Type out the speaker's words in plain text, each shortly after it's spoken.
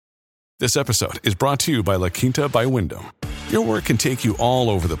This episode is brought to you by La Quinta by Wyndham. Your work can take you all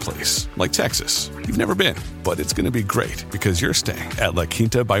over the place, like Texas. You've never been, but it's going to be great because you're staying at La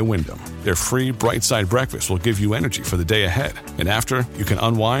Quinta by Wyndham. Their free Bright Side breakfast will give you energy for the day ahead. And after, you can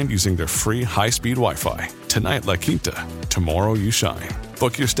unwind using their free high-speed Wi-Fi. Tonight, La Quinta. Tomorrow, you shine.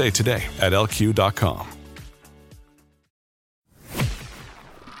 Book your stay today at lq.com.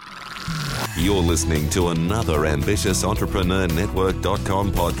 You're listening to another Ambitious Entrepreneur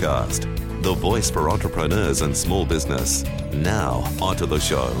Network.com podcast. The voice for entrepreneurs and small business. Now, onto the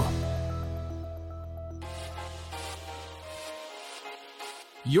show.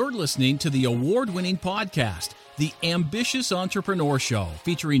 You're listening to the award-winning podcast, The Ambitious Entrepreneur Show,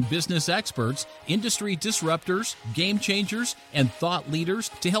 featuring business experts, industry disruptors, game changers, and thought leaders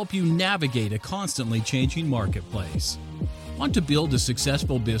to help you navigate a constantly changing marketplace. Want to build a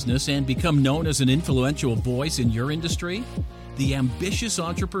successful business and become known as an influential voice in your industry? The Ambitious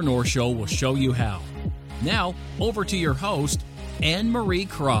Entrepreneur Show will show you how. Now, over to your host, Anne-Marie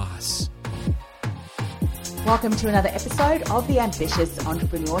Cross. Welcome to another episode of the Ambitious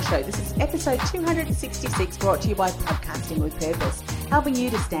Entrepreneur Show. This is episode 266, brought to you by Podcasting with Purpose, helping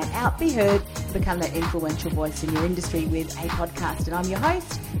you to stand out, be heard, and become that influential voice in your industry with a podcast. And I'm your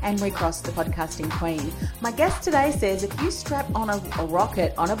host, Anne-Marie Cross, the podcasting queen. My guest today says if you strap on a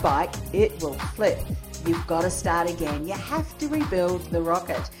rocket on a bike, it will flip. You've got to start again. You have to rebuild the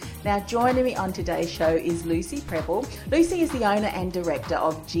rocket. Now, joining me on today's show is Lucy Preble. Lucy is the owner and director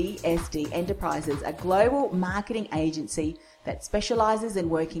of GSD Enterprises, a global marketing agency that specializes in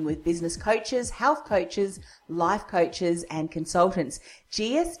working with business coaches, health coaches, life coaches, and consultants.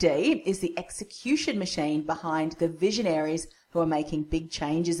 GSD is the execution machine behind the visionaries who are making big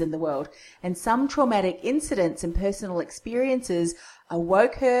changes in the world. And some traumatic incidents and personal experiences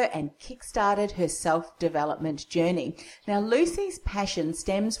awoke her and kick-started her self-development journey. Now, Lucy's passion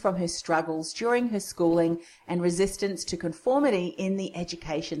stems from her struggles during her schooling and resistance to conformity in the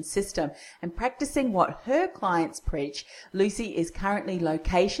education system. And practicing what her clients preach, Lucy is currently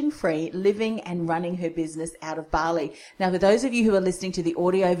location-free, living and running her business out of Bali. Now, for those of you who are listening to the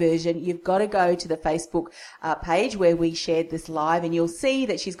audio version, you've got to go to the Facebook page where we shared this live, and you'll see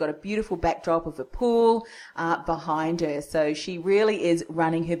that she's got a beautiful backdrop of a pool behind her. So she really is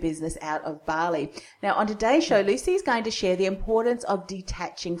running her business out of Bali. Now, on today's show, Lucy is going to share the importance of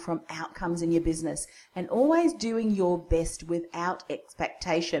detaching from outcomes in your business and always doing your best without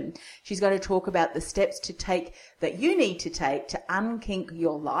expectation. She's going to talk about the steps to take that you need to take to unkink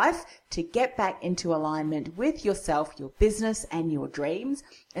your life, to get back into alignment with yourself, your business, and your dreams,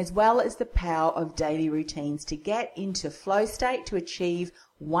 as well as the power of daily routines to get into flow state to achieve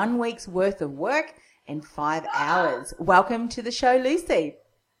 1 week's worth of work in 5 hours. Welcome to the show, Lucy.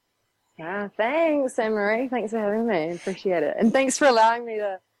 Thanks, Anne-Marie. Thanks for having me. Appreciate it. And thanks for allowing me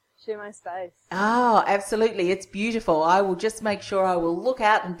to share my space. Oh, absolutely. It's beautiful. I will just make sure I will look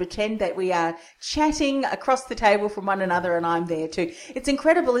out and pretend that we are chatting across the table from one another, and I'm there too. It's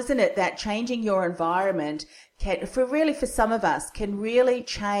incredible, isn't it, that changing your environment for some of us, can really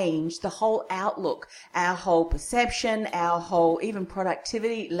change the whole outlook, our whole perception, our whole even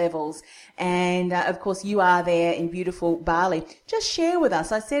productivity levels. And of course, you are there in beautiful Bali. Just share with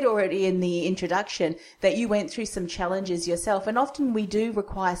us. I said already in the introduction that you went through some challenges yourself, and often we do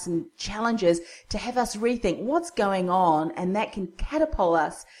require some challenges to have us rethink what's going on, and that can catapult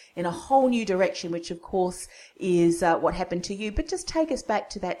us in a whole new direction, which of course is what happened to you. But just take us back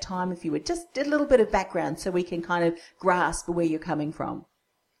to that time, if you would. Just a little bit of background so we can kind of grasp where you're coming from.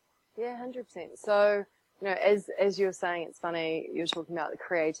 Yeah, 100%. So, as you were saying, it's funny, you were talking about the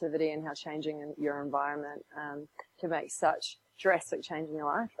creativity and how changing your environment can make such drastic change in your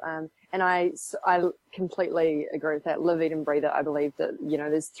life. And I completely agree with that. Live, eat, and breathe it. I believe that,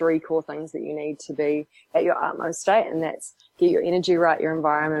 there's 3 core things that you need to be at your utmost state, and that's get your energy right, your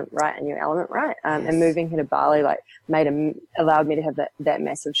environment right, and your element right. And moving here to Bali, allowed me to have that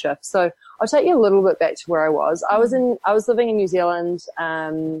massive shift. So I'll take you a little bit back to where I was. I was living in New Zealand.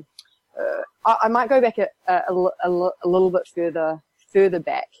 I might go back a little bit further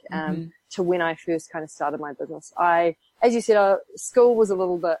back, to when I first kind of started my business. As you said, school was a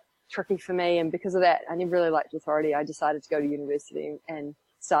little bit tricky for me, and because of that, I never really liked authority. I decided to go to university and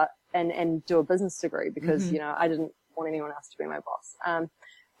start and do a business degree because, I didn't want anyone else to be my boss.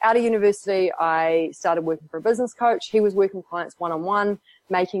 Out of university, I started working for a business coach. He was working with clients one-on-one,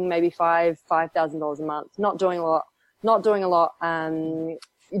 making maybe $5,000 a month, not doing a lot.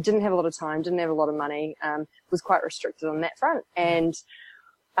 Didn't have a lot of time, didn't have a lot of money, was quite restricted on that front. And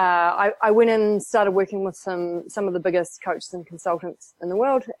I went in and started working with some of the biggest coaches and consultants in the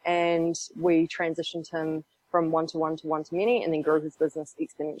world, and we transitioned him from one-to-one to one-to-many, and then grew his business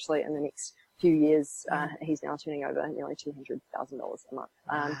exponentially in the next few years. He's now turning over nearly $200,000 a month.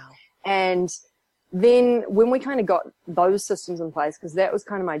 Wow. And then when we kind of got those systems in place, because that was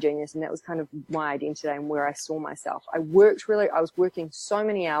kind of my genius and that was kind of my identity and where I saw myself, I was working so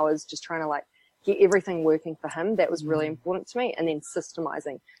many hours just trying to like get everything working for him. That was really important to me. And then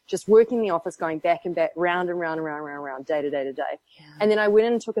systemizing, just working the office, going back and back, round and round and round and round, and round, day to day to day. Yeah. And then I went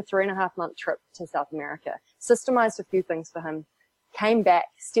and took a 3.5-month trip to South America, systemized a few things for him, came back,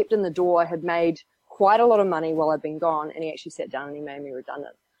 stepped in the door, had made quite a lot of money while I'd been gone, and he actually sat down and he made me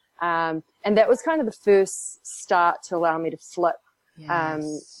redundant. And that was kind of the first start to allow me to flip,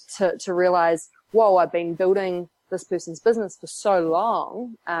 to realize, whoa, I've been building this person's business for so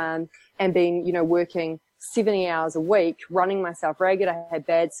long, and been, working 70 hours a week, running myself ragged. I had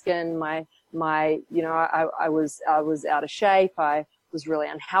bad skin. I was out of shape. I was really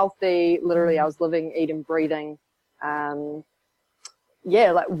unhealthy. Literally, I was living, eating, breathing,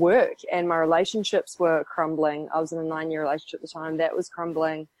 like work, and my relationships were crumbling. I was in a 9-year relationship at the time. That was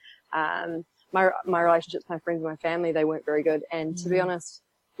crumbling. My relationships, my friends, my family, they weren't very good. And to be honest,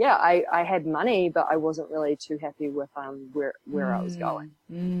 I had money, but I wasn't really too happy with where I was going.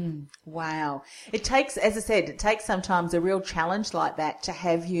 Wow. It takes, as I said, sometimes a real challenge like that to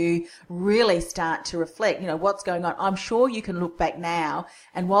have you really start to reflect, what's going on. I'm sure you can look back now,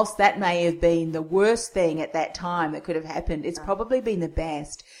 and whilst that may have been the worst thing at that time that could have happened, it's probably been the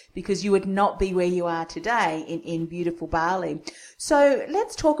best, because you would not be where you are today in beautiful Bali. So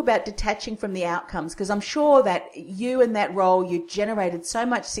let's talk about detaching from the outcomes, because I'm sure that you in that role, you generated so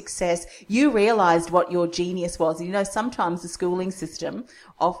much success. You realized what your genius was. Sometimes the schooling system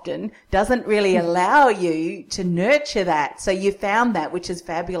often doesn't really allow you to nurture that. So you found that, which is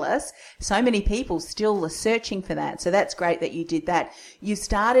fabulous. So many people still are searching for that. So that's great that you did that. You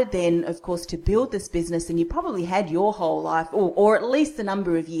started then, of course, to build this business, and you probably had your whole life, or at least the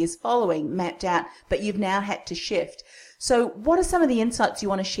number of years following mapped out, but you've now had to shift. So what are some of the insights you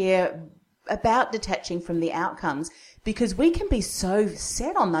want to share about detaching from the outcomes? Because we can be so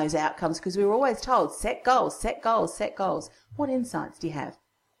set on those outcomes, because we were always told, set goals, set goals, set goals. What insights do you have?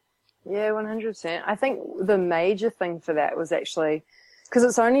 Yeah, 100%. I think the major thing for that was actually, because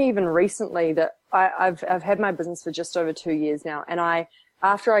it's only even recently that I've had my business for just over 2 years now, and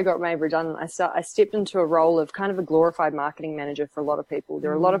after I got made redundant, I stepped into a role of kind of a glorified marketing manager for a lot of people.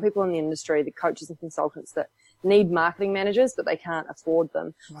 There are a lot of people in the industry, the coaches and consultants, that need marketing managers, but they can't afford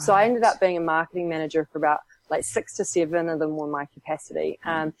them. Right. So I ended up being a marketing manager for about 6 to 7 of them were my capacity.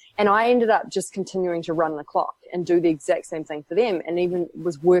 And I ended up just continuing to run the clock and do the exact same thing for them, and even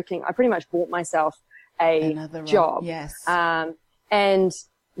was working. I pretty much bought myself a job. Yes. And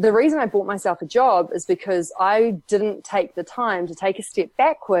the reason I bought myself a job is because I didn't take the time to take a step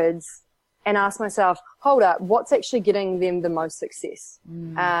backwards and ask myself, hold up, what's actually getting them the most success?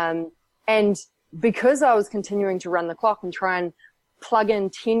 And because I was continuing to run the clock and try and plug in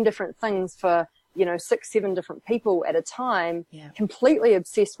 10 different things for, 6, 7 different people at a time, completely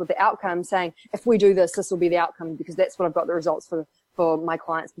obsessed with the outcome, saying, if we do this, this will be the outcome, because that's what I've got the results for my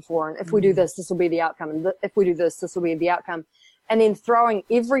clients before. And if we do this, this will be the outcome. And if we do this, this will be the outcome. And then throwing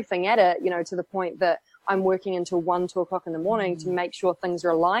everything at it, to the point that I'm working until 1, 2 o'clock in the morning to make sure things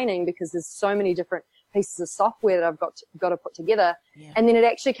are aligning, because there's so many different pieces of software that I've got to put together. Yeah. And then it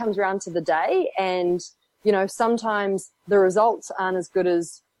actually comes around to the day, and, sometimes the results aren't as good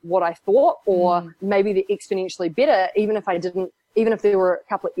as what I thought, or maybe they're exponentially better, even if there were a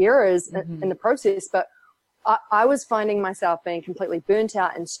couple of errors in the process. But I was finding myself being completely burnt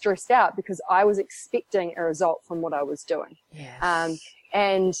out and stressed out because I was expecting a result from what I was doing. Yes.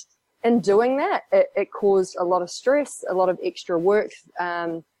 And in doing that, it caused a lot of stress, a lot of extra work.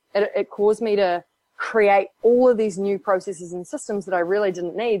 It caused me to create all of these new processes and systems that I really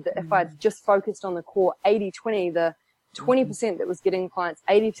didn't need, that if I'd just focused on the core 80-20, the 20% that was getting clients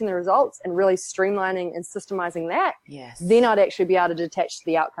 80% of the results, and really streamlining and systemizing that, then I'd actually be able to detach to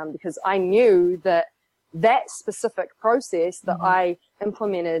the outcome, because I knew that specific process that I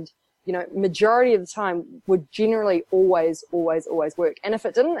implemented, majority of the time would generally always work. And if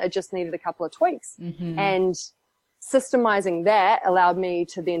it didn't, it just needed a couple of tweaks. And systemizing that allowed me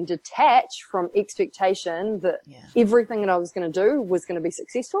to then detach from expectation that everything that I was going to do was going to be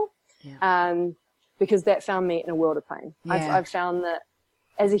successful. Because that found me in a world of pain. I've found that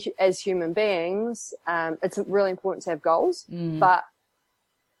as human beings, it's really important to have goals, but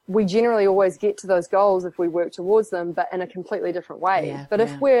we generally always get to those goals if we work towards them, but in a completely different way. But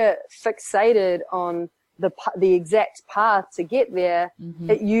if we're fixated on the exact path to get there,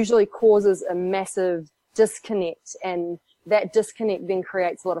 it usually causes a massive disconnect and that disconnect then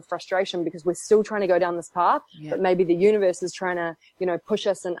creates a lot of frustration because we're still trying to go down this path, but maybe the universe is trying to, push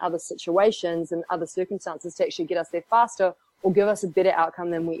us in other situations and other circumstances to actually get us there faster or give us a better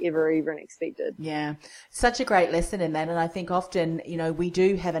outcome than we ever even expected. Yeah, such a great lesson in that. And I think often, we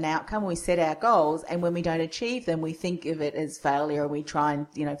do have an outcome, we set our goals, and when we don't achieve them, we think of it as failure and we try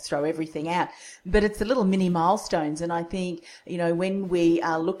and, throw everything out. But it's the little mini milestones. And I think, when we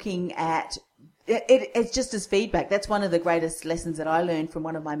are looking at it's just as feedback. That's one of the greatest lessons that I learned from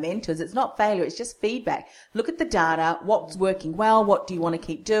one of my mentors. It's not failure. It's just feedback. Look at the data. What's working well? What do you want to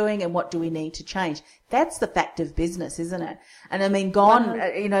keep doing? And what do we need to change? That's the fact of business, isn't it? And I mean,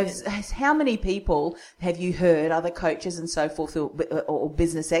 how many people have you heard, other coaches and so forth or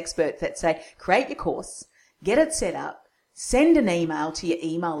business experts that say, create your course, get it set up, send an email to your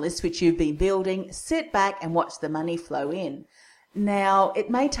email list, which you've been building, sit back and watch the money flow in. Now, it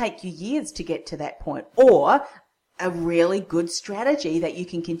may take you years to get to that point, or a really good strategy that you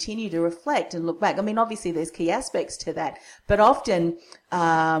can continue to reflect and look back. I mean, obviously there's key aspects to that, but often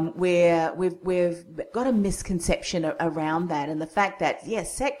we've got a misconception around that, and the fact that,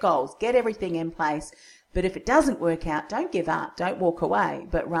 yes, set goals, get everything in place, but if it doesn't work out, don't give up, don't walk away,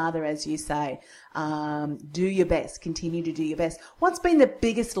 but rather, as you say, do your best, continue to do your best. What's been the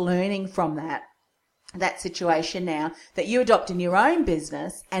biggest learning from that situation now that you adopt in your own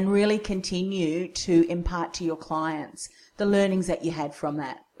business and really continue to impart to your clients, the learnings that you had from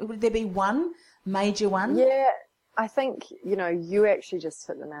that? Would there be one major one? Yeah, I think, you actually just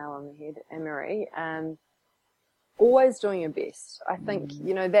hit the nail on the head, Anne-Marie. Always doing your best. I think,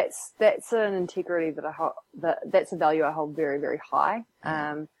 that's an integrity that's a value I hold very, very high,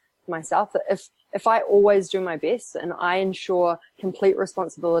 myself. That if I always do my best and I ensure complete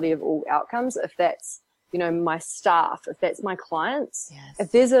responsibility of all outcomes, if that's, my staff, if that's my clients,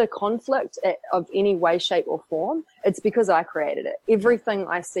 if there's a conflict of any way, shape or form, it's because I created it. Everything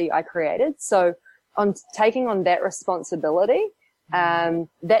I see, I created. So on taking on that responsibility,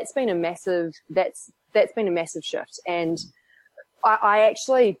 that's been a massive shift. And I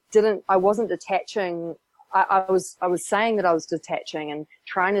actually wasn't detaching. I was saying that I was detaching and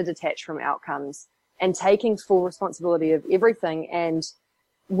trying to detach from outcomes and taking full responsibility of everything. And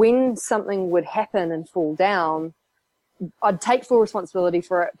when something would happen and fall down, I'd take full responsibility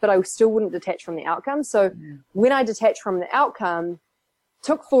for it, but I still wouldn't detach from the outcome. So when I detached from the outcome,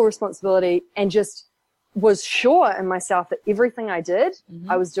 took full responsibility and just was sure in myself that everything I did,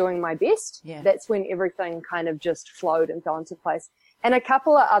 I was doing my best. That's when everything kind of just flowed and fell into place. And a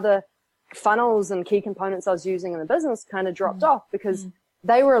couple of other funnels and key components I was using in the business kind of dropped off because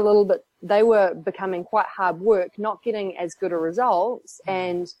they were becoming quite hard work, not getting as good a results.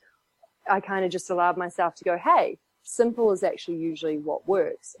 And I kind of just allowed myself to go, hey, simple is actually usually what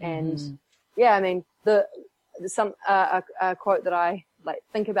works. And I mean, a quote that I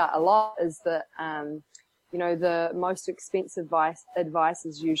think about a lot is that, the most expensive advice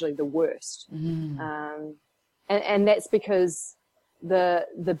is usually the worst. And that's because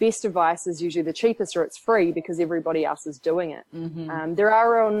the best advice is usually the cheapest, or it's free because everybody else is doing it. There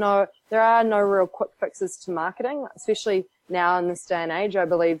are no real quick fixes to marketing, especially now in this day and age. I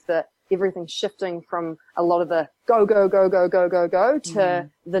believe that everything's shifting from a lot of the go to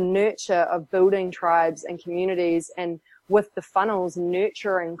the nurture of building tribes and communities, and with the funnels,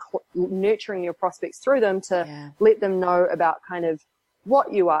 nurturing your prospects through them to let them know about kind of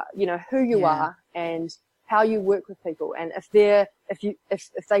what you are, who you are, and how you work with people. And if they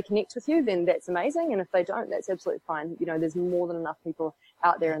connect with you, then that's amazing. And if they don't, that's absolutely fine. There's more than enough people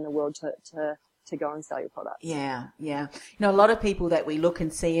out there in the world to go and sell your product. Yeah. A lot of people that we look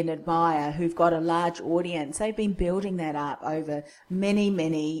and see and admire who've got a large audience, they've been building that up over many,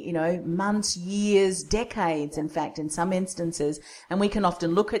 months, years, decades, in fact, in some instances. And we can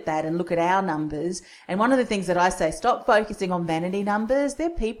often look at that and look at our numbers. And one of the things that I say, stop focusing on vanity numbers. There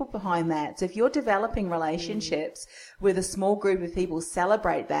are people behind that. So if you're developing relationships with a small group of people,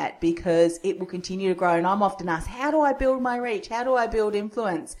 celebrate that, because it will continue to grow. And I'm often asked, how do I build my reach? How do I build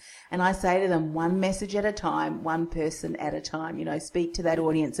influence? And I say to them, one message at a time, one person at a time, speak to that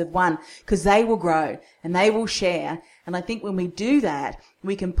audience of one, because they will grow and they will share. And I think when we do that,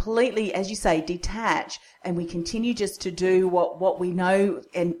 we completely, as you say, detach, and we continue just to do what we know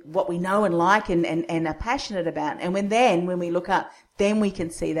and like and are passionate about. And when we look up, then we can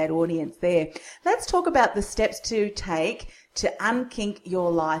see that audience there. Let's talk about the steps to take to unkink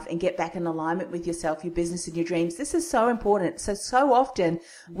your life and get back in alignment with yourself, your business and your dreams. This is so important. So often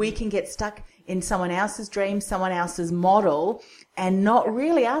we can get stuck in someone else's dream, someone else's model, and not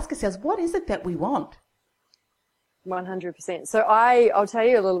really ask ourselves, what is it that we want? 100%. So I'll tell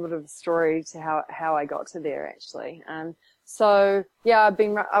you a little bit of a story to how I got to there, actually. So yeah, I've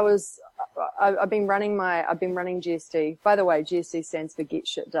been running GSD. By the way, GSD stands for Get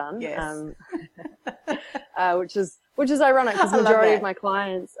Shit Done. Yes. Which is ironic because the majority of my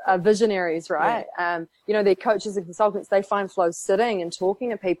clients are visionaries, right? Yeah. They're coaches and consultants. They find flow sitting and talking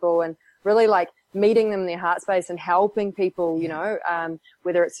to people and really like meeting them in their heart space and helping people,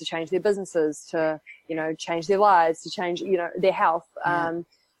 whether it's to change their businesses, to, change their lives, to change, their health. Yeah.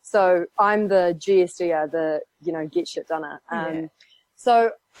 So I'm the GSDer, get shit doneer.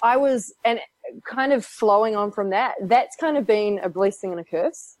 So I was, and kind of flowing on from that, that's kind of been a blessing and a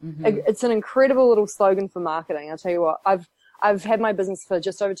curse. Mm-hmm. It's an incredible little slogan for marketing. I'll tell you what, I've had my business for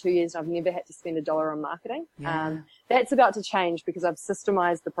just over 2 years and I've never had to spend $1 on marketing. Yeah. That's about to change because I've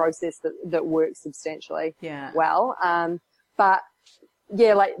systemized the process that works substantially well. But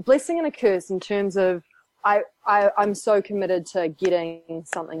yeah, like blessing and a curse in terms of I'm so committed to getting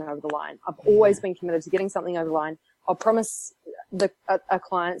something over the line. I've always been committed to getting something over the line. I'll promise a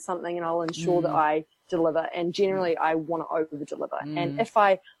client something and I'll ensure that I deliver. And generally I want to over deliver. And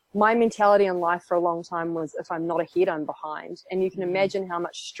my mentality in life for a long time was if I'm not ahead, I'm behind. And you can imagine how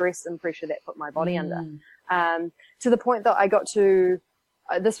much stress and pressure that put my body under. To the point that I got to,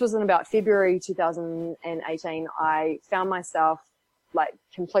 this was in about February 2018, I found myself like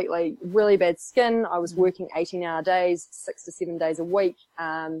completely really bad skin. I was working 18-hour days, 6 to 7 days a week.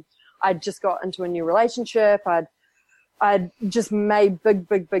 I'd just got into a new relationship. I'd just made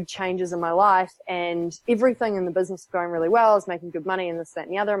big changes in my life and everything in the business was going really well. I was making good money and this, that,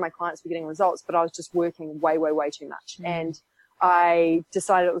 and the other. My clients were getting results, but I was just working way too much. And I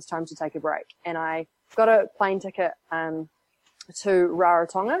decided it was time to take a break. And I got a plane ticket, to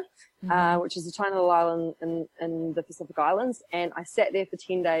Rarotonga, which is a tiny little island in the Pacific Islands. And I sat there for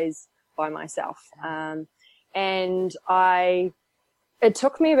 10 days by myself. And it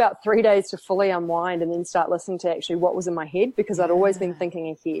took me about 3 days to fully unwind and then start listening to actually what was in my head because I'd always been thinking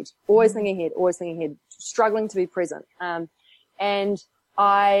ahead, always thinking ahead, struggling to be present. And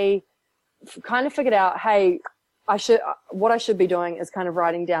I kind of figured out, hey, what I should be doing is kind of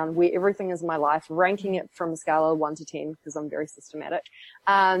writing down where everything is in my life, ranking it from a scale of 1 to 10 because I'm very systematic,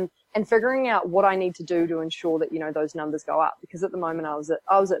 and figuring out what I need to do to ensure that, those numbers go up because at the moment I was at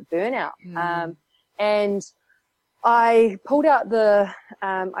burnout. And I pulled out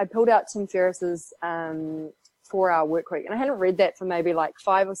Tim Ferriss's 4-Hour Workweek, and I hadn't read that for maybe like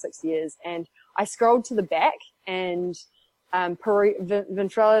 5 or 6 years. And I scrolled to the back, and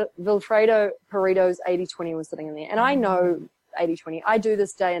Vilfredo Pareto's 80-20 was sitting in there. And I know 80-20. I do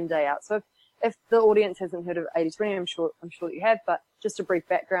this day in, day out. So if the audience hasn't heard of 80-20, I'm sure that you have. But just a brief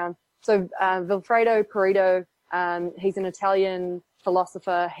background. So Vilfredo Pareto, he's an Italian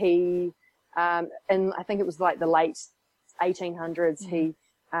philosopher. He and I think it was like the late 1800s, he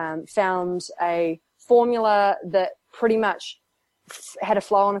found a formula that pretty much had a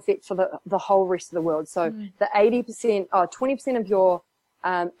flow-on effect for the whole rest of the world. So the 20% of your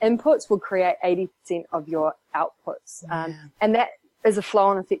inputs will create 80% of your outputs. And that is a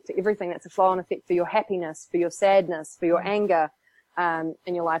flow-on effect for everything. That's a flow-on effect for your happiness, for your sadness, for your anger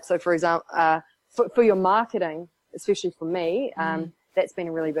in your life. So for example, for your marketing, especially for me, that's been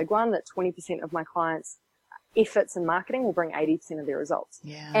a really big one, that 20% of my clients' efforts in marketing will bring 80% of their results.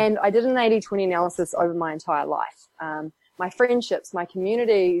 And I did an 80-20 analysis over my entire life. My friendships, my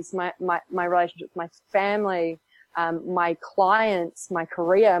communities, my relationships, my family, my clients, my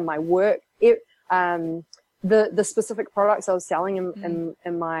career, my work, the specific products I was selling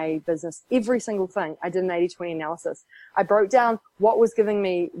in my business, every single thing. I did an 80-20 analysis. I broke down what was giving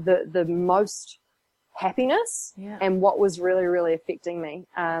me the most happiness and what was really affecting me.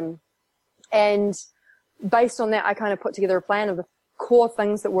 And based on that, I kind of put together a plan of the core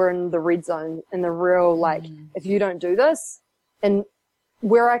things that were in the red zone, in the real, like, if you don't do this, and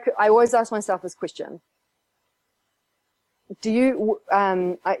where I always ask myself this question.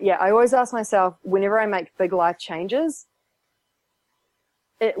 I always ask myself whenever I make big life changes,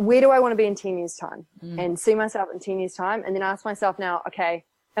 where do I want to be in 10 years time and see myself in 10 years time? And then ask myself now, okay,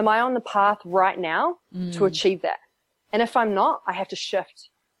 am I on the path right now to achieve that? And if I'm not, I have to shift.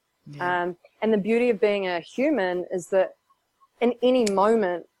 And the beauty of being a human is that in any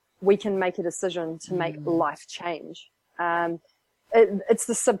moment we can make a decision to make life change. It's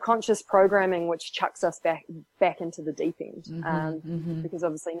the subconscious programming which chucks us back into the deep end. Because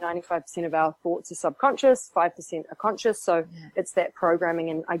obviously 95% of our thoughts are subconscious, 5% are conscious. So it's that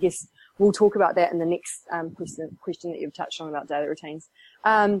programming. And I guess we'll talk about that in the next question that you've touched on about daily routines.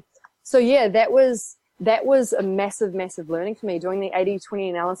 So yeah, that was a massive learning for me, doing the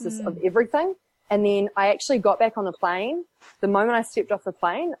 80-20 analysis of everything And then I actually got back on the plane. The moment I stepped off the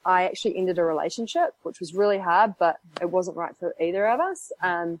plane, I actually ended a relationship, which was really hard, but it wasn't right for either of us.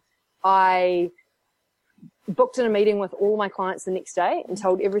 I booked in a meeting with all my clients the next day and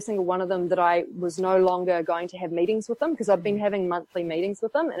told every single one of them that I was no longer going to have meetings with them, because I've been having monthly meetings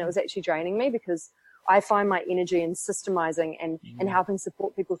with them, and it was actually draining me, because I find my energy in systemizing and helping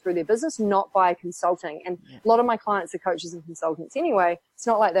support people through their business, not by consulting. And a lot of my clients are coaches and consultants anyway. It's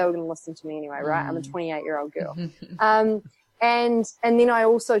not like they were going to listen to me anyway, right? I'm a 28-year-old girl. And then I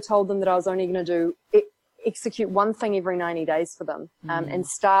also told them that I was only going to execute one thing every 90 days for them, and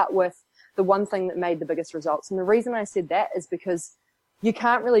start with the one thing that made the biggest results. And the reason I said that is because you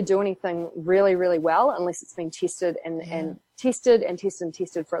can't really do anything really, really well unless it's been tested and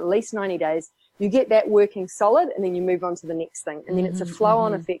tested for at least 90 days. You get that working solid, and then you move on to the next thing. And then it's a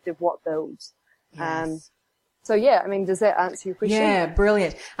flow-on effect of what builds. Yes. So, yeah, I mean, does that answer your question? Yeah,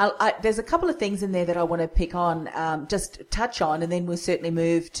 brilliant. There's a couple of things in there that I want to pick on, just touch on, and then we'll certainly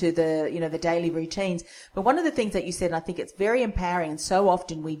move to the daily routines. But one of the things that you said, and I think it's very empowering, and so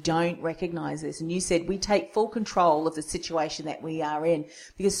often we don't recognize this, and you said we take full control of the situation that we are in,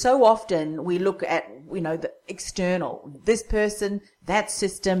 because so often we look at, the external, this person, that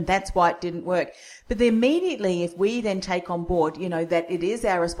system, that's why it didn't work. But then immediately, if we then take on board, that it is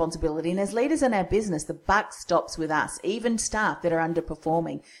our responsibility, and as leaders in our business, the buck stops with us, even staff that are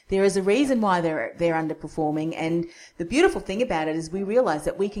underperforming. There is a reason why they're underperforming. And the beautiful thing about it is we realize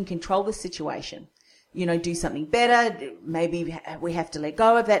that we can control the situation, do something better. Maybe we have to let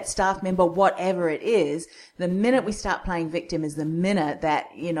go of that staff member, whatever it is. The minute we start playing victim is the minute that,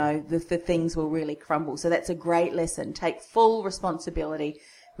 the things will really crumble. So that's a great lesson. Take full responsibility,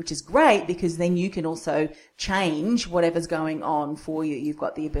 which is great, because then you can also change whatever's going on for you. You've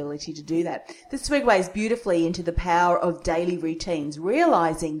got the ability to do that. This segues beautifully into the power of daily routines,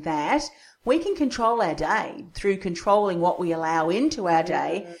 realizing that we can control our day through controlling what we allow into our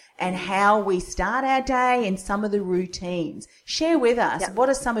day and how we start our day and some of the routines. Share with us, what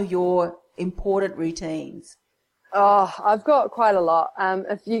are some of your important routines? Oh, I've got quite a lot.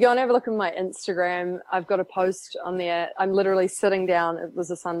 If you go and have a look at my Instagram, I've got a post on there. I'm literally sitting down. It was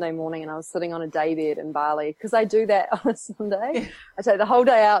a Sunday morning, and I was sitting on a daybed in Bali, because I do that on a Sunday. I take the whole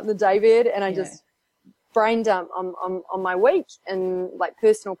day out in the daybed, and I just brain dump on my week, and like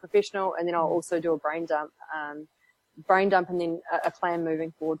personal, professional, and then I'll also do a brain dump, and then a plan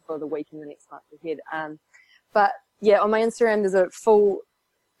moving forward for the week and the next month ahead. But yeah, on my Instagram, there's a full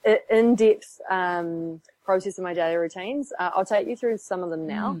in-depth process of my daily routines. I'll take you through some of them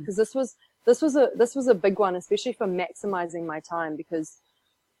now, because this was a big one, especially for maximizing my time, because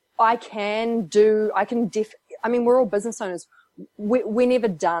we're all business owners. We're never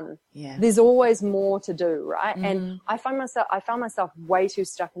done. Yeah. There's always more to do, right? And I found myself way too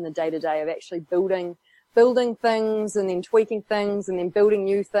stuck in the day-to-day of actually building things, and then tweaking things, and then building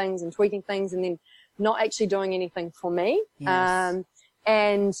new things and tweaking things, and then not actually doing anything for me. Yes.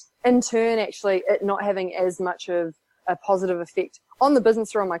 And in turn, actually, it not having as much of a positive effect on the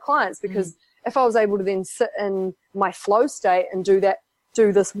business or on my clients, because if I was able to then sit in my flow state and do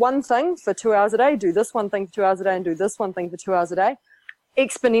this one thing for 2 hours a day, do this one thing for 2 hours a day, and do this one thing for 2 hours a day,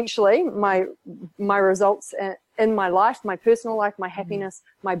 exponentially, my results in my life, my personal life, my happiness,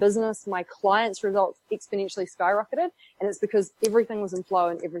 my business, my clients' results exponentially skyrocketed. And it's because everything was in flow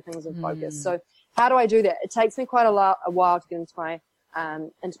and everything was in focus. So how do I do that? It takes me quite a while to get into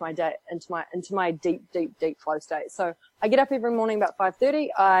my deep flow state. So I get up every morning about 5:30.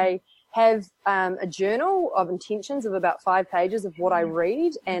 I have a journal of intentions of about 5 pages of what I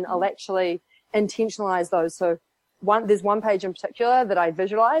read, and I'll actually intentionalize those. So there's one page in particular that I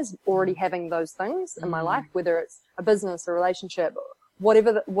visualize already having those things in my life, whether it's a business, a relationship,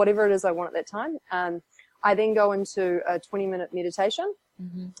 whatever it is I want at that time. I then go into a 20-minute meditation.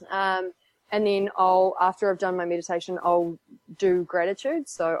 And then after I've done my meditation, I'll do gratitude.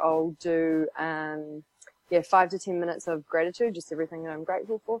 So I'll do, 5 to 10 minutes of gratitude, just everything that I'm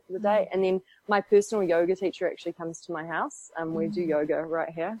grateful for the day. And then my personal yoga teacher actually comes to my house, and we do yoga right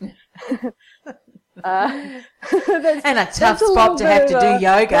here. And a tough spot to have to do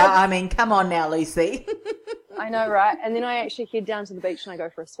yoga. I mean, come on now, Lucy. I know, right? And then I actually head down to the beach and I go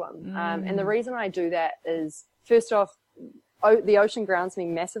for a swim. And the reason I do that is, first off, the ocean grounds me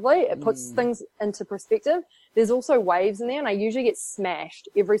massively. It puts things into perspective. There's also waves in there, and I usually get smashed.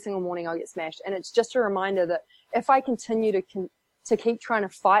 Every single morning I'll get smashed. And it's just a reminder that if I continue to keep trying to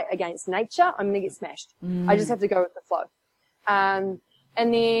fight against nature, I'm going to get smashed. I just have to go with the flow.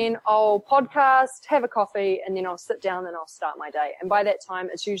 And then I'll podcast, have a coffee, and then I'll sit down and I'll start my day. And by that time,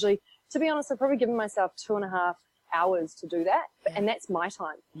 it's usually, to be honest, I've probably given myself 2.5 hours to do that, and that's my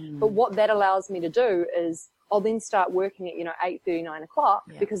time. But what that allows me to do is I'll then start working at, 8:30, 9 o'clock,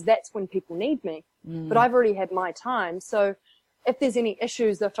 because that's when people need me. But I've already had my time. So if there's any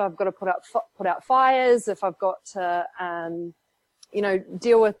issues, if I've got to put out fires, if I've got to,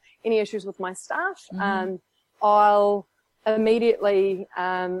 deal with any issues with my staff, I'll immediately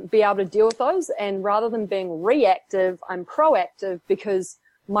be able to deal with those. And rather than being reactive, I'm proactive, because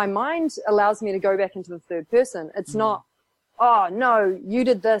my mind allows me to go back into the third person. It's not, oh, no, you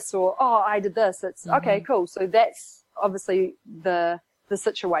did this, or, oh, I did this. It's, okay, cool. So that's obviously the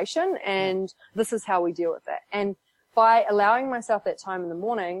situation, and this is how we deal with it. And by allowing myself that time in the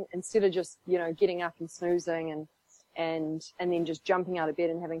morning, instead of just, getting up and snoozing and then just jumping out of bed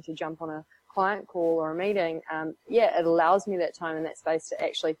and having to jump on a client call or a meeting, it allows me that time and that space to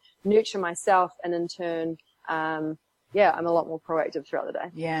actually nurture myself, and in turn, I'm a lot more proactive throughout the day.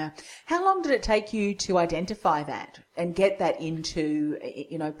 Yeah. How long did it take you to identify that and get that into,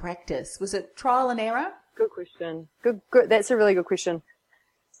 practice? Was it trial and error? Good question. Good. That's a really good question.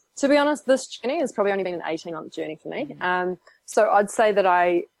 To be honest, this journey has probably only been an 18-month journey for me. So I'd say that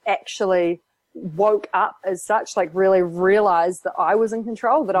I actually woke up as such, like really realized that I was in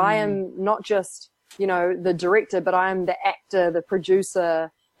control, that I am not just, the director, but I am the actor, the producer,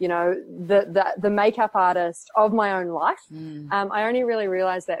 the makeup artist of my own life. I only really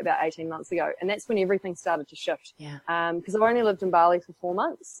realized that about 18 months ago, and that's when everything started to shift. Because I've only lived in Bali for 4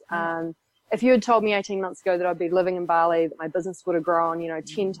 months. If you had told me 18 months ago that I'd be living in Bali, that my business would have grown,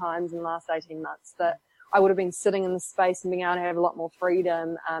 10 times in the last 18 months, that I would have been sitting in the space and being able to have a lot more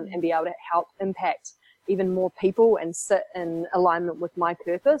freedom, and be able to help impact even more people and sit in alignment with my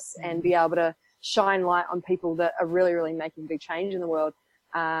purpose, and be able to shine light on people that are really, really making a big change in the world.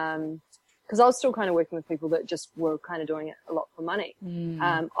 Because I was still kind of working with people that just were kind of doing it a lot for money.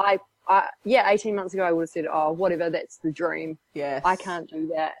 18 months ago, I would have said, oh, whatever, that's the dream. Yes. I can't do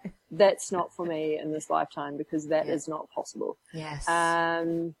that. That's not for me in this lifetime, because that is not possible. Yes.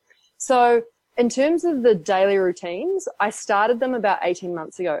 So in terms of the daily routines, I started them about 18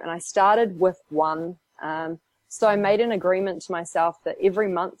 months ago, and I started with one. So I made an agreement to myself that every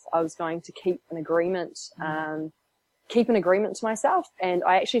month I was going to keep an agreement to myself. And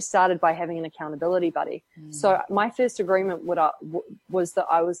I actually started by having an accountability buddy. So my first agreement was that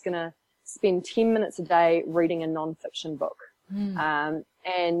I was going to spend 10 minutes a day reading a non-fiction book.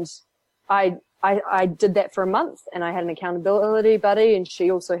 And I did that for a month, and I had an accountability buddy, and she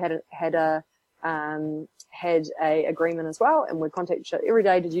also had a agreement as well. And we'd contact each other every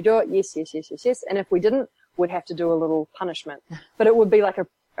day. Did you do it? Yes. And if we didn't, we'd have to do a little punishment, but it would be like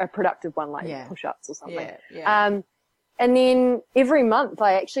a productive one, like push-ups or something. And then every month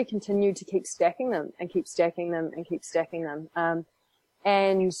I actually continued to keep stacking them and keep stacking them and keep stacking them.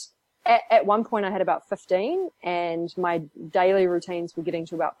 And at one point I had about 15, and my daily routines were getting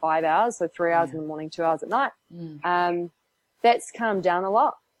to about 5 hours. So 3 hours in the morning, 2 hours at night. That's calmed down a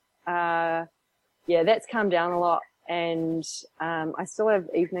lot. That's calmed down a lot. And I still have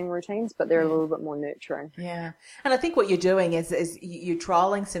evening routines, but they're a little bit more nurturing. Yeah. And I think what you're doing is you're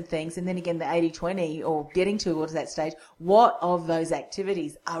trialing some things, and then again the 80-20, or getting towards that stage, what of those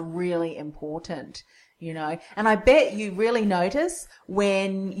activities are really important, And I bet you really notice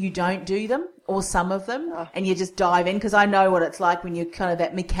when you don't do them, or some of them, and you just dive in, because I know what it's like when you're kind of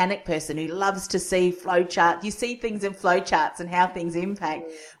that mechanic person who loves to see flow charts. You see things in flow charts and how things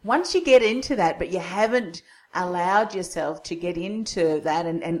impact. Once you get into that, but you haven't allowed yourself to get into that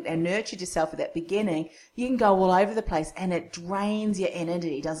and nurtured yourself at that beginning, you can go all over the place, and it drains your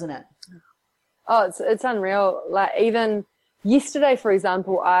energy, doesn't it? Oh, it's unreal. Like even yesterday, for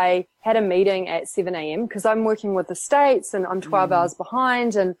example, I had a meeting at 7 a.m. because I'm working with the States, and I'm 12 hours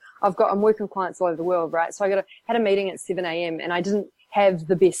behind, and I'm working with clients all over the world, right? So I had a meeting at 7 a.m. and I didn't have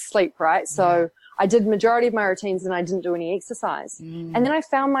the best sleep, right? So I did majority of my routines, and I didn't do any exercise. And then I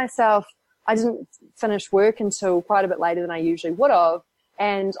found myself, I didn't finish work until quite a bit later than I usually would have.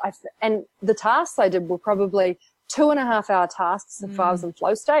 And the tasks I did were probably 2.5 hour tasks if I was in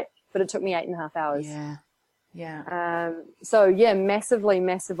flow state, but it took me 8.5 hours. So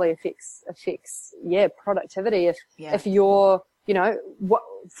massively affects productivity. If you're,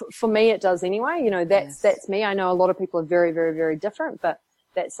 for me it does anyway, that's me. I know a lot of people are very, very, very different, but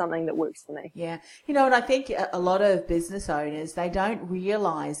that's something that works for me. Yeah. And I think a lot of business owners, they don't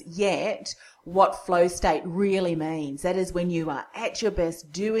realize yet what flow state really means. That is when you are at your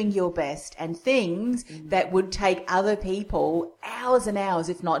best, doing your best, and things that would take other people hours and hours,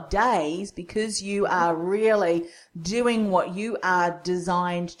 if not days, because you are really doing what you are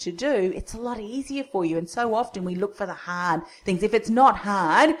designed to do, it's a lot easier for you. And so often we look for the hard things. If it's not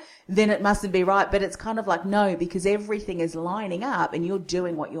hard, then it mustn't be right. But it's kind of like, no, because everything is lining up and you're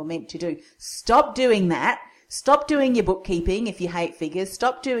doing what you're meant to do. Stop doing that. Stop doing your bookkeeping if you hate figures.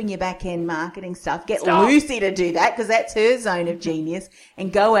 Stop doing your back-end marketing stuff. Get Lucy to do that, because that's her zone of genius,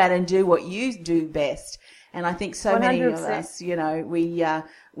 and go out and do what you do best. And I think so 100%. Many of us, you know,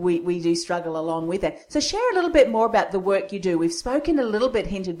 we do struggle along with that. So share a little bit more about the work you do. We've spoken a little bit,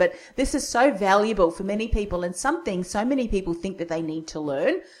 hinted, but this is so valuable for many people, and something so many people think that they need to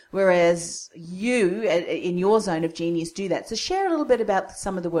learn, whereas you, in your zone of genius, do that. So share a little bit about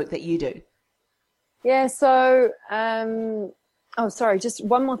some of the work that you do. Yeah, so, just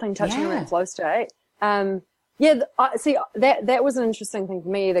one more thing touching on that flow state. See, that was an interesting thing for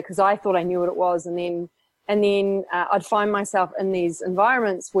me either, because I thought I knew what it was, and then I'd find myself in these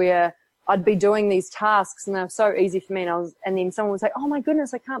environments where I'd be doing these tasks and they're so easy for me, and then someone would say, "Oh my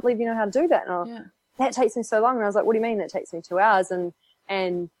goodness, I can't believe you know how to do that." And that takes me so long. And I was like, "What do you mean that takes me 2 hours?" And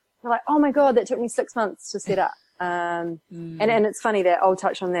they're like, "Oh my God, that took me 6 months to set up." And it's funny that I'll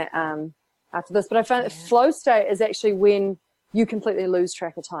touch on that, after this, but I found flow state is actually when you completely lose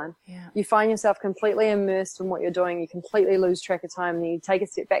track of time. Yeah. You find yourself completely immersed in what you're doing. You completely lose track of time, and then you take a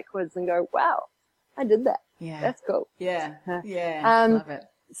step backwards and go, "Wow, I did that. Yeah. That's cool." Yeah. Love it.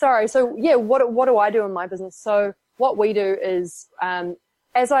 Sorry. So what do I do in my business? So what we do is,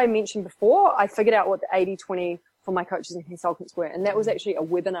 as I mentioned before, I figured out what the 80-20 for my coaches and consultants were, and that was actually a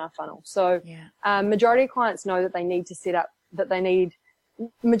webinar funnel. So, majority of clients know that they need to set up,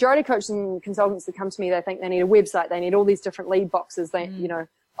 majority of coaches and consultants that come to me, they think they need a website, they need all these different lead boxes,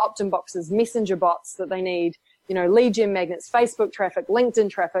 opt-in boxes, messenger bots that they need, lead gen magnets, Facebook traffic, LinkedIn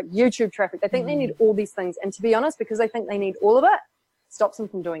traffic, YouTube traffic. They think they need all these things. And to be honest, because they think they need all of it, stops them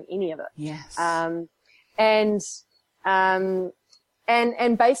from doing any of it. Yes. And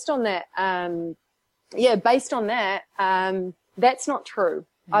based on that, that's not true.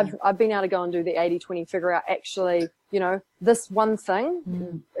 I've been able to go and do the 80-20, figure out actually, this one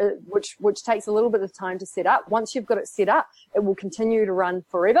thing, which takes a little bit of time to set up. Once you've got it set up, it will continue to run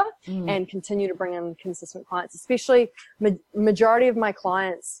forever and continue to bring in consistent clients. Especially majority of my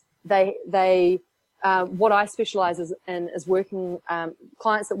clients, they what I specialize in is working,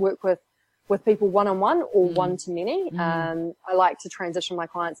 clients that work with people one-on-one or one-to-many. I like to transition my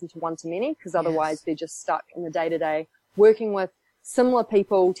clients into one-to-many, because otherwise they're just stuck in the day-to-day working with similar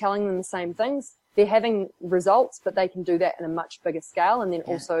people, telling them the same things. They're having results, but they can do that in a much bigger scale. And then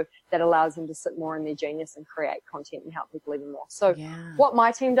also that allows them to sit more in their genius and create content and help people even more. So what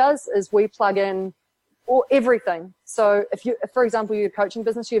my team does is we plug in everything. So if for example, you're a coaching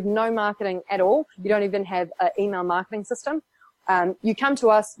business, you have no marketing at all. You don't even have an email marketing system. You come to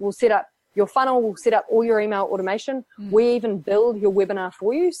us, we'll set up your funnel, we'll set up all your email automation. We even build your webinar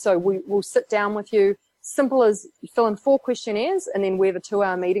for you. So we'll sit down with you. Simple as you fill in 4 questionnaires, and then we have a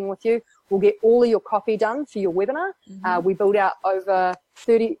 2-hour meeting with you. We'll get all of your copy done for your webinar. We build out over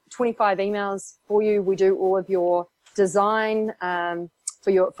 25 emails for you. We do all of your design for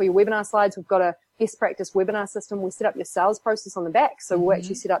your webinar slides. We've got a best practice webinar system. We set up your sales process on the back. So we'll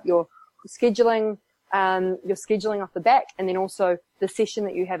actually set up your scheduling off the back, and then also the session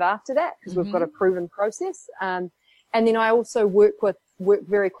that you have after that, because we've got a proven process. And then I also work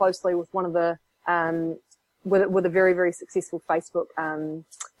very closely with one of the with a very, very successful Facebook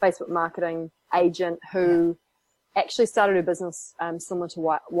marketing agent who actually started her business similar to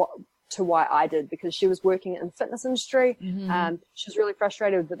why I did, because she was working in the fitness industry. She was really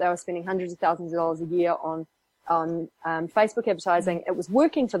frustrated that they were spending hundreds of thousands of dollars a year on Facebook advertising. It was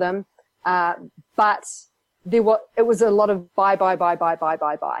working for them, but it was a lot of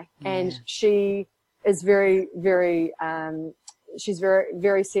buy. And she is very, very she's very,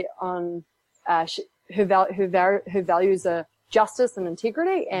 very set on her values are justice and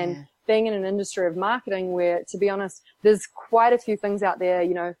integrity, and being in an industry of marketing where, to be honest, there's quite a few things out there,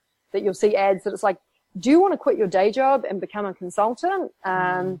 that you'll see ads that it's like, do you want to quit your day job and become a consultant?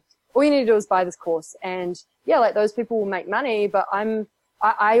 All you need to do is buy this course. And like those people will make money, but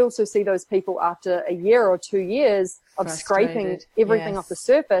I also see those people after a year or 2 years of scraping everything off the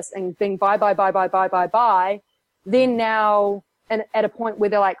surface and being buy. Then now, and at a point where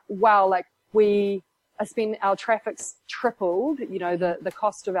they're like, wow, like our traffic's tripled, the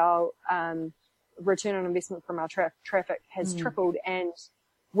cost of our return on investment from our traffic has tripled, and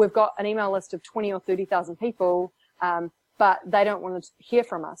we've got an email list of 20 or 30,000 people, but they don't want to hear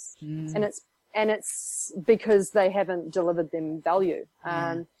from us. And and it's because they haven't delivered them value.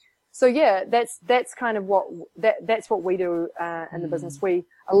 So yeah, that's kind of that's what we do in the business. We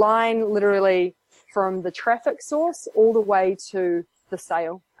align literally from the traffic source all the way to the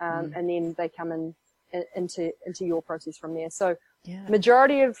sale, and then they come into your process from there. So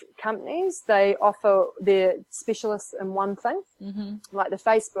majority of companies, they offer their specialists in one thing, like the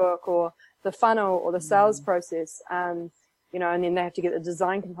Facebook or the funnel or the sales process, you know, and then they have to get the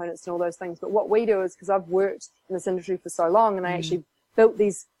design components and all those things. But what we do is, because I've worked in this industry for so long, and I actually built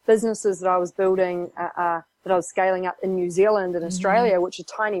these businesses that I was building, that I was scaling up in New Zealand and Australia, which are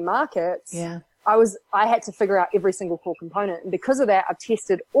tiny markets. I had to figure out every single core component. And because of that, I've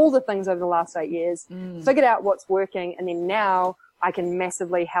tested all the things over the last 8 years, figured out what's working. And then now I can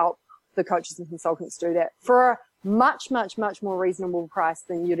massively help the coaches and consultants do that for a much, much, much more reasonable price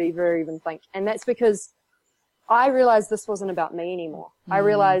than you'd ever even think. And that's because I realized this wasn't about me anymore. I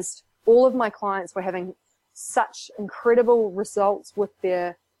realized all of my clients were having such incredible results with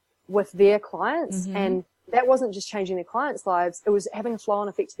their clients, and that wasn't just changing their clients' lives, it was having a flow-on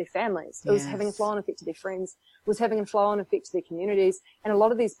effect to their families. It was having a flow-on effect to their friends. It was having a flow-on effect to their communities. And a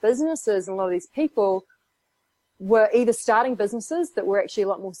lot of these businesses and a lot of these people were either starting businesses that were actually a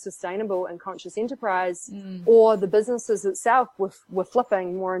lot more sustainable and conscious enterprise, or the businesses itself were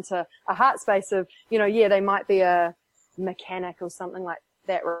flipping more into a heart space of, you know, they might be a mechanic or something like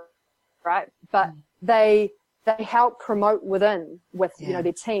that, right? But they help promote within with, you know,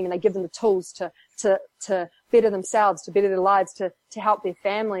 their team, and they give them the tools to better themselves, to better their lives, to help their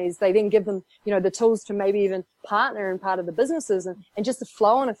families. They then give them, you know, the tools to maybe even partner in part of the businesses, and just the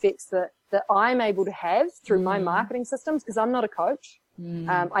flow-on effects that I'm able to have through my marketing systems, because I'm not a coach.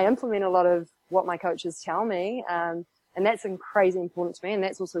 I implement a lot of what my coaches tell me, and that's crazy important to me. And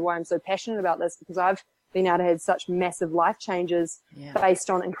that's also why I'm so passionate about this, because I've been able to have such massive life changes based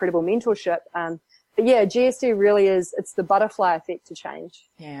on incredible mentorship. But yeah, GSD really it's the butterfly effect to change.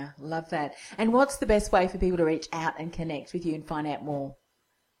 Yeah, love that. And what's the best way for people to reach out and connect with you and find out more?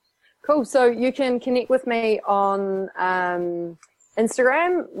 Cool. So you can connect with me on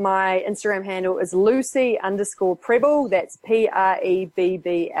Instagram. My Instagram handle is Lucy_Prebble. That's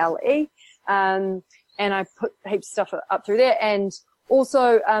PREBBLE. And I put heaps of stuff up through there. And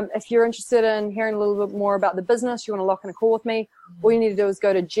also, if you're interested in hearing a little bit more about the business, you want to lock in a call with me, all you need to do is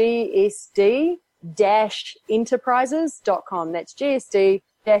go to gsd-enterprises.com. That's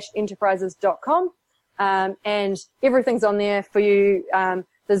gsd-enterprises.com. And everything's on there for you.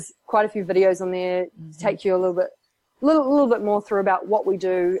 There's quite a few videos on there to take you a little bit more through about what we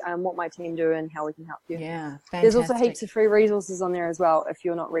do, what my team do, and how we can help you. Yeah, fantastic. There's also heaps of free resources on there as well if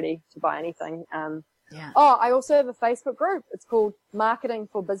you're not ready to buy anything. Oh, I also have a Facebook group. It's called Marketing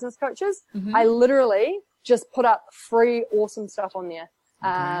for Business Coaches. I literally just put up free, awesome stuff on there.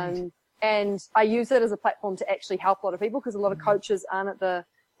 And I use it as a platform to actually help a lot of people, because a lot of coaches aren't at the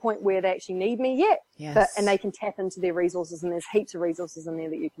point where they actually need me yet. And they can tap into their resources, and there's heaps of resources in there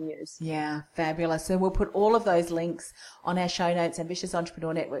that you can use. Yeah, fabulous. So we'll put all of those links on our show notes,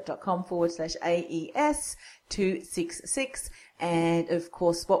 ambitiousentrepreneurnetwork.com/AES266. And of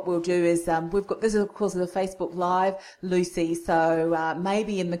course, what we'll do is, this is of course the Facebook Live, Lucy. So,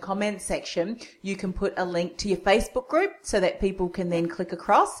 maybe in the comments section, you can put a link to your Facebook group so that people can then click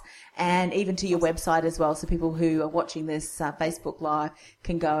across, and even to your website as well. So people who are watching this, Facebook Live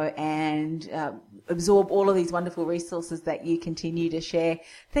can go and, absorb all of these wonderful resources that you continue to share.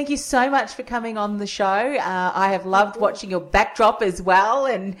 Thank you so much for coming on the show. I have loved watching your backdrop as well,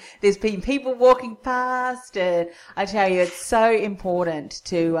 and there's been people walking past, and I tell you, it's so important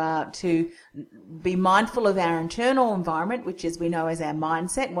to be mindful of our internal environment, which is we know as our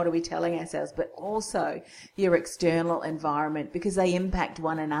mindset and what are we telling ourselves, but also your external environment, because they impact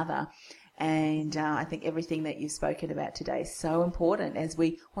one another. And I think everything that you've spoken about today is so important as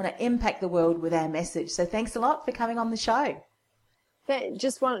we want to impact the world with our message. So thanks a lot for coming on the show.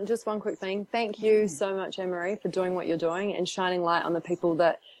 Just one quick thing. Thank you so much, Anne-Marie, for doing what you're doing and shining light on the people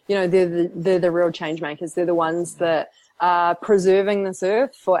that, you know, they're the real change makers. They're the ones that are preserving this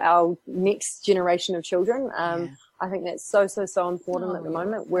earth for our next generation of children. I think that's so important at the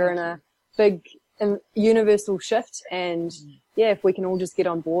moment. We're in a big universal shift, and if we can all just get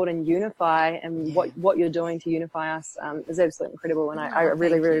on board and unify, and what you're doing to unify us is absolutely incredible. And I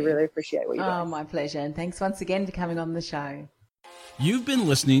really appreciate what you're doing. Oh, my pleasure. And thanks once again for coming on the show. You've been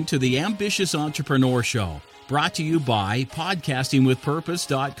listening to the Ambitious Entrepreneur Show, brought to you by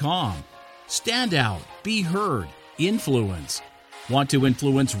podcastingwithpurpose.com. Stand out, be heard, influence. Want to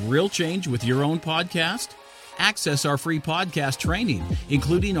influence real change with your own podcast? Access our free podcast training,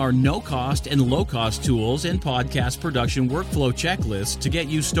 including our no-cost and low-cost tools and podcast production workflow checklists to get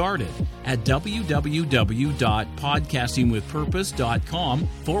you started at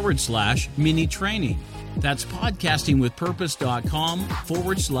www.podcastingwithpurpose.com/mini training. That's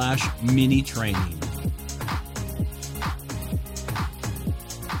podcastingwithpurpose.com/mini training.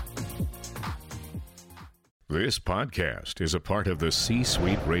 This podcast is a part of the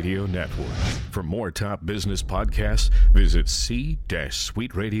C-Suite Radio Network. For more top business podcasts, visit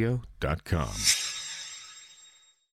c-suiteradio.com.